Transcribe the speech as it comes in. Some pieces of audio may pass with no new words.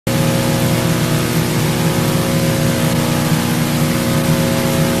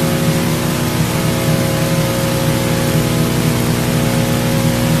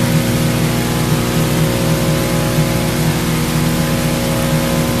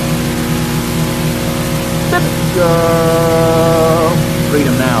go.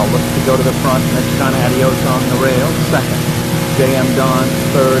 Freedom now looks to go to the front. Miss Adios on the rail, second. J.M. Don,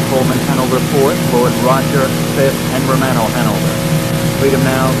 third. Holman Hanover, fourth. Lord Roger, fifth. And Romano Hanover. Freedom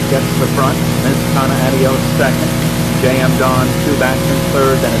now gets to the front. Miss Adios, second. J.M. Don, two back in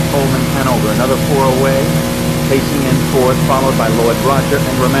third. Then it's Holman Hanover, another four away. Pacing in fourth, followed by Lord Roger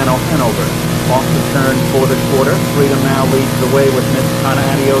and Romano Hanover. Off the turn for the quarter. Freedom now leads the way with Miss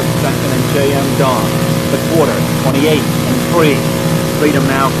Adios second and J.M. Don. The quarter, 28 and 3. Freedom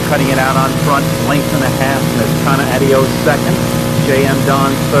now cutting it out on front, length and a half. Miss Adios second. J.M. Don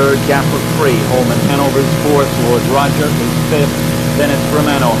third, gap of 3. Holman Hanover's fourth. Lord Roger is fifth. Then it's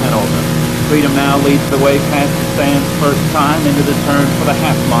Romano Hanover. Freedom now leads the way past the stands first time into the turn for the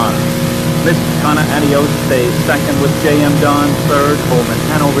half mile. Miss Adios stays second with J.M. Don third, Holman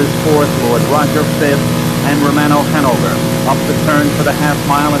Hanover's fourth, Lord Roger fifth, and Romano Hanover. Up the turn for the half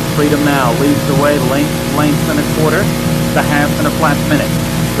mile, and Freedom now leads the way, length and a quarter, the half and a flat minute.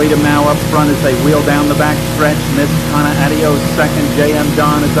 Freedom now up front as they wheel down the back stretch. Miss Adios second, J.M.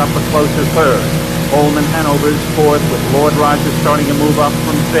 Don is up a closer third. Holman Hanover's fourth, with Lord Roger starting to move up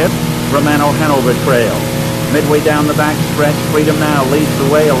from fifth. Romano Hanover trails. Midway down the back stretch, Freedom now leads the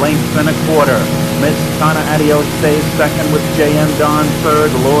way, a length and a quarter. Miss Adios stays second with J.M. Don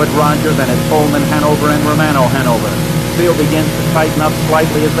third, Lord Roger, then it's Holman Hanover and Romano Hanover. Field begins to tighten up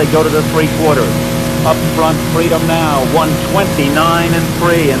slightly as they go to the three-quarters. Up front, Freedom now, 129 and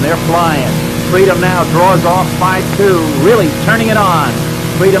 3, and they're flying. Freedom now draws off by 2, really turning it on.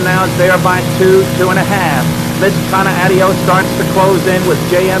 Freedom now is there by 2, 2.5. Miss Adios starts to close in with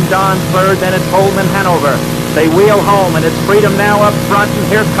J.M. Don third, then it's Holman Hanover. They wheel home, and it's Freedom now up front, and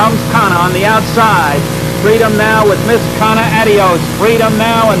here comes Kana on the outside. Freedom now with Miss Adios. Freedom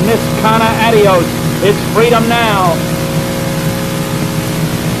now and Miss Adios. It's Freedom now.